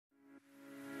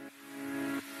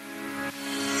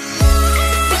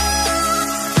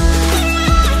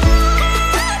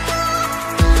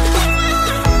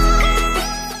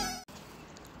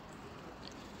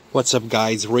What's up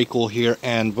guys, Raicall here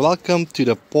and welcome to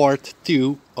the part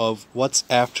 2 of what's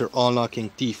after unlocking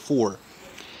T4.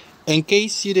 In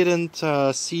case you didn't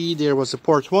see there was a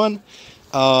part 1,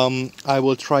 I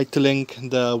will try to link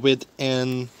the vid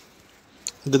in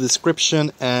the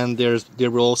description, and there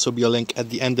will also be a link at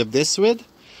the end of this vid.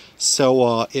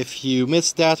 So if you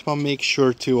missed that one, make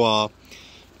sure to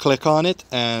click on it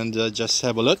and just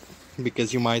have a look,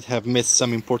 because you might have missed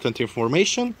some important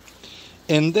information.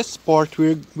 In this part,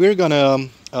 we're gonna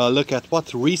look at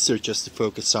what researchers to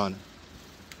focus on.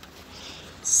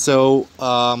 So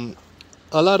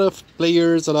a lot of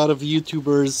players, a lot of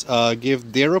YouTubers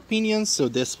give their opinions, so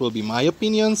this will be my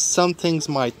opinion. Some things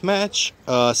might match,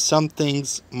 some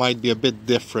things might be a bit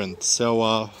different.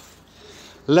 So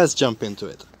let's jump into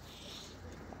it.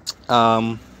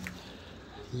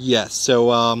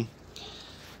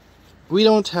 We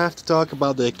don't have to talk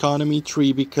about the economy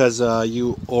tree because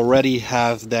you already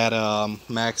have that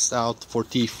maxed out for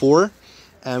T4,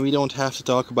 and we don't have to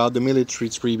talk about the military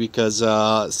tree because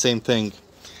same thing,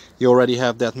 you already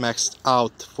have that maxed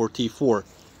out for T4.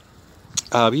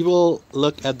 We will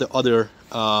look at the other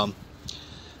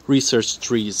research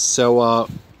trees. So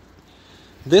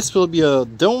this will be a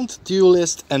don't do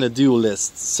list and a do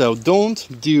list. So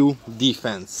don't do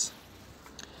defense.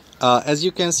 As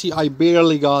you can see, I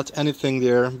barely got anything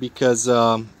there because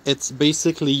it's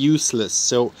basically useless.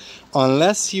 So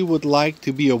unless you would like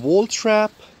to be a wall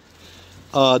trap,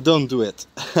 don't do it.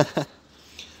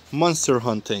 Monster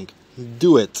hunting,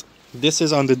 do it. This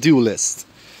is on the do list.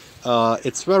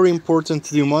 It's very important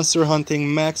to do monster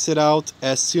hunting. Max it out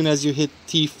as soon as you hit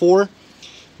T4,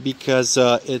 because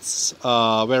it's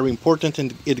very important,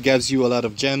 and it gives you a lot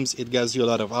of gems, it gives you a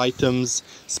lot of items,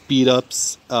 speed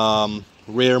ups,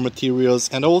 rare materials,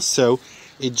 and also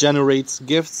it generates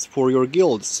gifts for your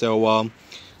guild. So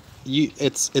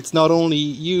it's not only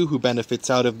you who benefits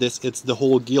out of this, it's the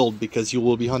whole guild, because you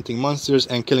will be hunting monsters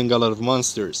and killing a lot of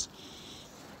monsters.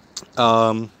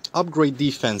 Upgrade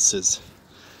defenses.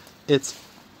 It's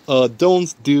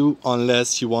don't do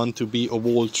unless you want to be a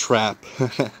wall trap.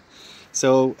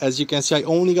 So as you can see, I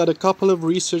only got a couple of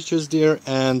researchers there,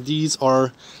 and these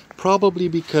are probably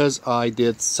because I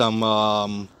did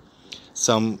some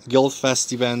guild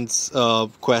fest events,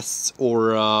 quests,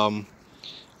 or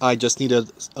I just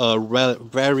needed a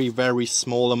very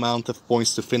small amount of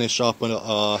points to finish up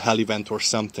a hell event or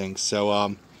something.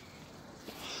 So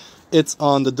it's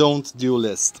on the don't do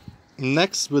list.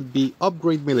 Next would be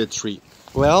upgrade military.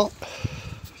 Well,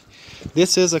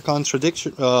 this is a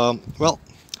contradiction. Well,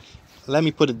 let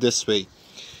me put it this way.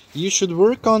 You should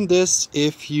work on this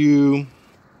if you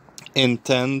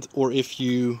intend, or if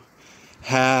you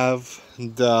have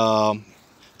the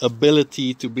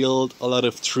ability to build a lot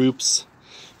of troops.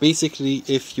 Basically,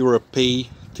 if you're a pay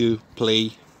to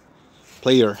play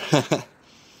player.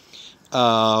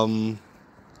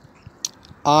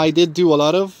 I did do a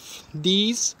lot of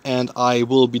these, and I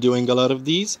will be doing a lot of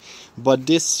these, but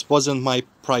this wasn't my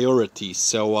priority.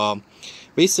 So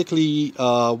basically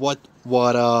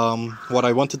what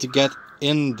I wanted to get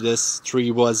in this tree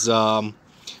was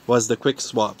the quick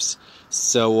swaps.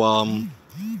 So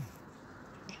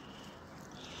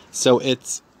so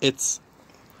it's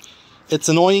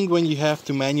annoying when you have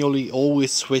to manually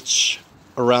always switch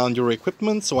around your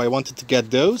equipment. So I wanted to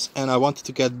get those, and I wanted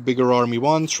to get bigger army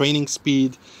 1, training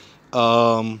speed,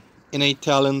 innate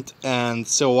talent, and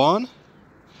so on.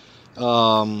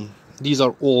 These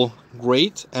are all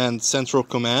great, and central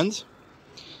command.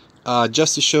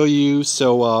 Just to show you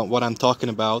what I'm talking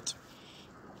about.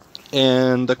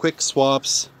 And the quick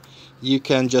swaps, you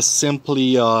can just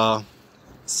simply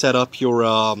set up your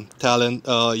talent,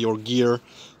 your gear,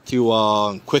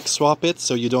 to quick swap it,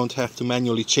 so you don't have to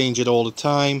manually change it all the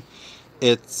time.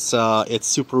 It's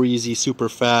super easy, super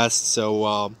fast.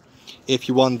 So if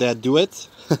you want that, do it.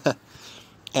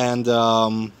 And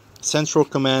central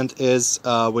command is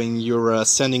when you're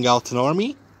sending out an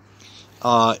army.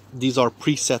 These are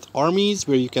preset armies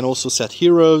where you can also set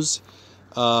heroes.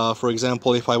 For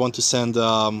example, if I want to send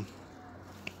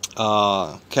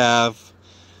Cav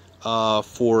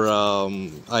for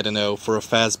I don't know, for a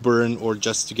fast burn, or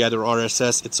just to gather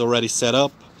RSS, it's already set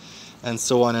up, and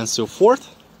so on and so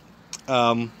forth.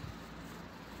 And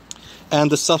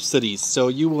the subsidies, so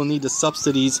you will need the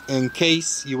subsidies in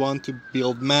case you want to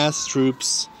build mass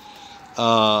troops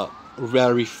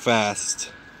very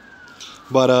fast,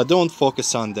 but don't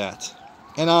focus on that.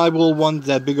 And I will want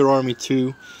that bigger army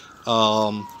too,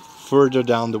 further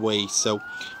down the way. So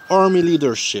army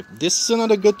leadership, this is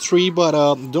another good tree, but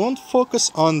don't focus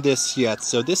on this yet.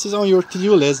 So this is on your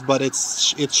to-do list, but it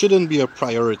shouldn't be a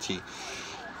priority.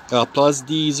 Plus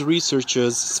these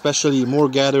researchers, especially more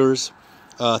gatherers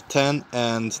 10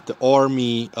 and the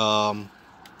army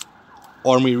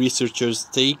researchers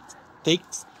take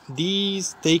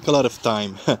a lot of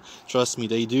time. Trust me,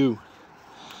 they do.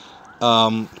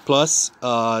 Plus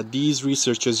these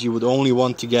researchers you would only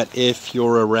want to get if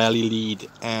you're a rally lead,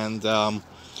 and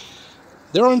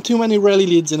there aren't too many rally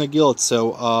leads in a guild,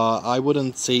 so I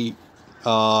wouldn't say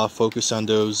focus on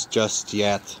those just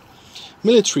yet.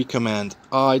 Military command.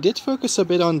 I did focus a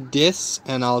bit on this,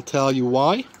 and I'll tell you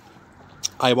why.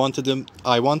 I wanted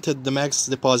the max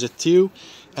deposit 2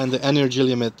 and the energy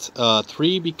limit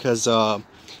 3 because I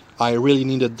really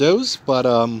needed those, but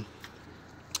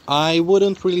I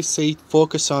wouldn't really say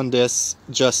focus on this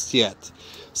just yet.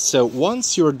 So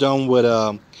once you're done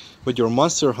with your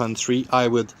monster hunt tree, I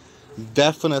would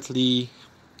definitely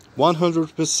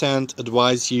 100%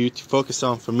 advise you to focus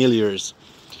on familiars,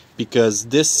 because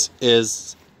this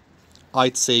is,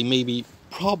 I'd say, maybe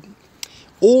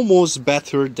almost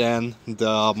better than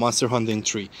the monster hunting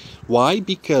tree. Why?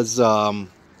 Because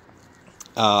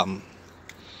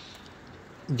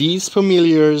these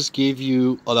familiars give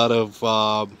you a lot of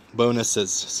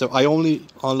bonuses. So I only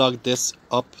unlocked this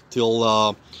up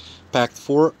till Pact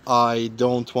 4. I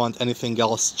don't want anything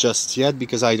else just yet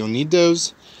because I don't need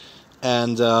those.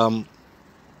 And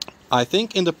I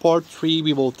think in the part 3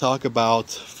 we will talk about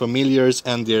familiars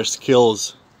and their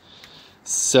skills.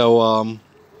 So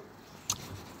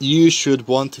you should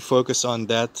want to focus on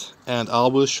that, and I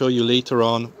will show you later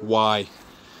on why.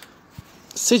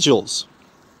 Sigils.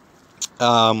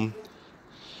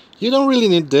 You don't really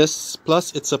need this.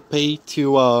 Plus, it's a pay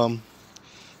to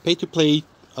play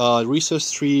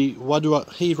research tree.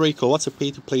 Hey Raicall, what's a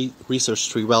pay to play research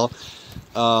tree? Well,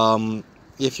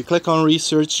 if you click on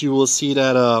research, you will see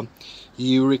that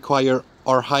you require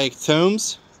archaic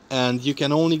tomes, and you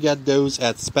can only get those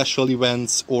at special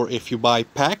events or if you buy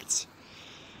packs.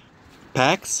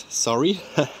 Sorry,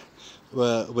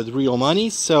 with real money.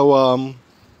 So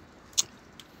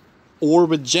or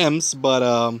with gems, but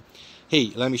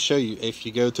hey, let me show you. If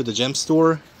you go to the gem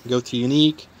store, go to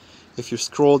unique, if you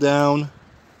scroll down,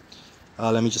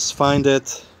 let me just find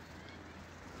it.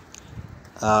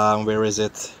 Where is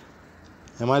it?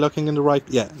 Am I looking in the right?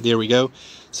 Yeah, there we go.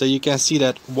 So you can see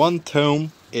that one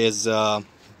tome is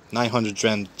 900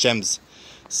 gems,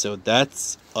 so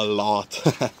that's a lot.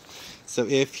 So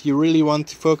if you really want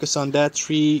to focus on that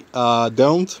tree,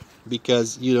 don't,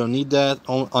 because you don't need that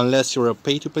unless you're a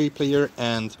pay-to-play player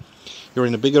and you're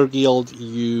in a bigger guild.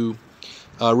 You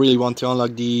really want to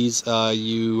unlock these.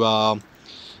 You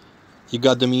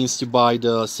got the means to buy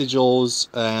the sigils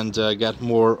and get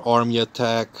more army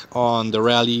attack on the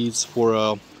rallies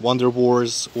for Wonder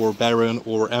Wars or Baron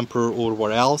or Emperor or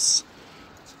what else.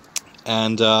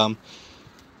 And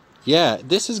yeah,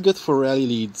 this is good for rally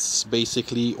leads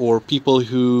basically, or people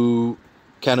who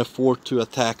can afford to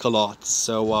attack a lot.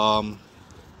 So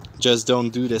just don't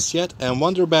do this yet. And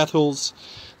Wonder Battles,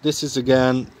 this is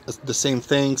again the same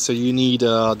thing. So you need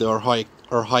the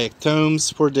archaic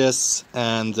tomes for this,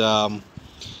 and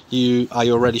I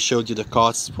already showed you the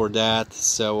costs for that.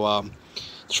 So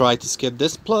try to skip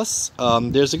this. Plus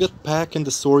there's a good pack in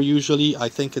the store usually. I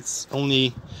think it's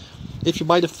only, if you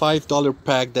buy the $5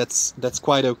 pack, that's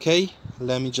quite okay.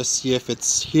 Let me just see if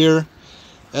it's here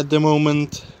at the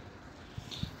moment.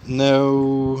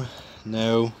 No.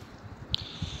 You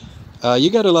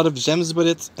got a lot of gems with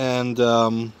it, and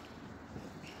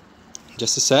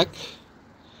just a sec.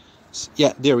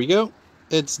 Yeah, there we go.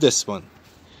 It's this one.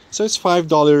 So it's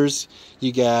 $5.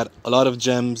 You get a lot of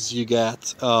gems. You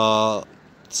get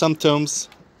some tomes,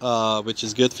 which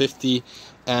is good, 50.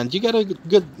 And you get a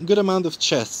good amount of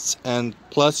chests, and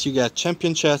plus you get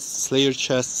champion chests, slayer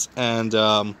chests, and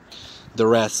the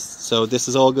rest. So this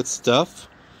is all good stuff.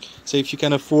 So if you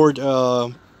can afford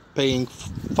paying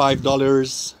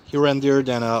 $5 here and there,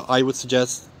 then I would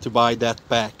suggest to buy that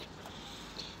pack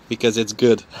because it's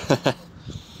good.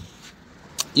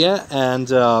 Yeah, and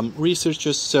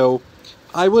researchers. So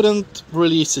I wouldn't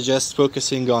really suggest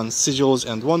focusing on sigils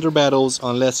and wonder battles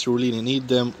unless you really need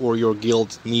them or your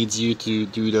guild needs you to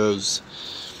do those.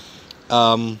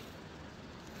 Yeah,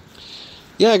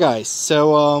 guys.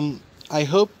 So I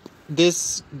hope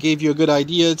this gave you a good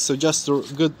idea. So just a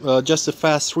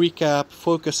fast recap: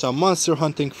 focus on monster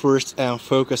hunting first, and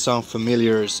focus on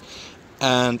familiars.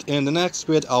 And in the next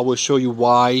bit, I will show you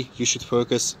why you should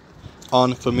focus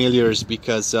on familiars,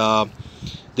 because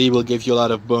they will give you a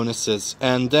lot of bonuses.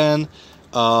 And then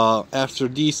after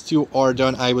these two are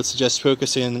done, I would suggest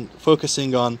focusing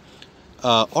on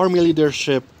army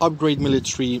leadership, upgrade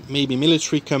military, maybe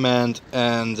military command,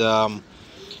 and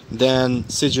then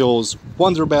sigils,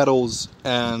 wonder battles,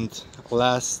 and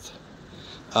last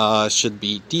should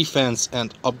be defense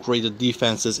and upgraded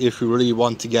defenses if you really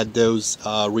want to get those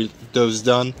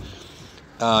done,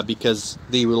 because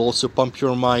they will also pump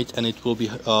your might and it will be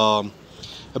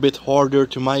a bit harder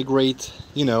to migrate,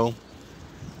 you know,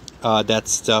 that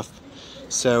stuff.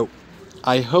 So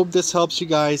I hope this helps you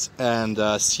guys, and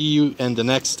see you in the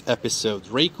next episode.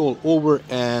 Raicall over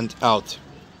and out.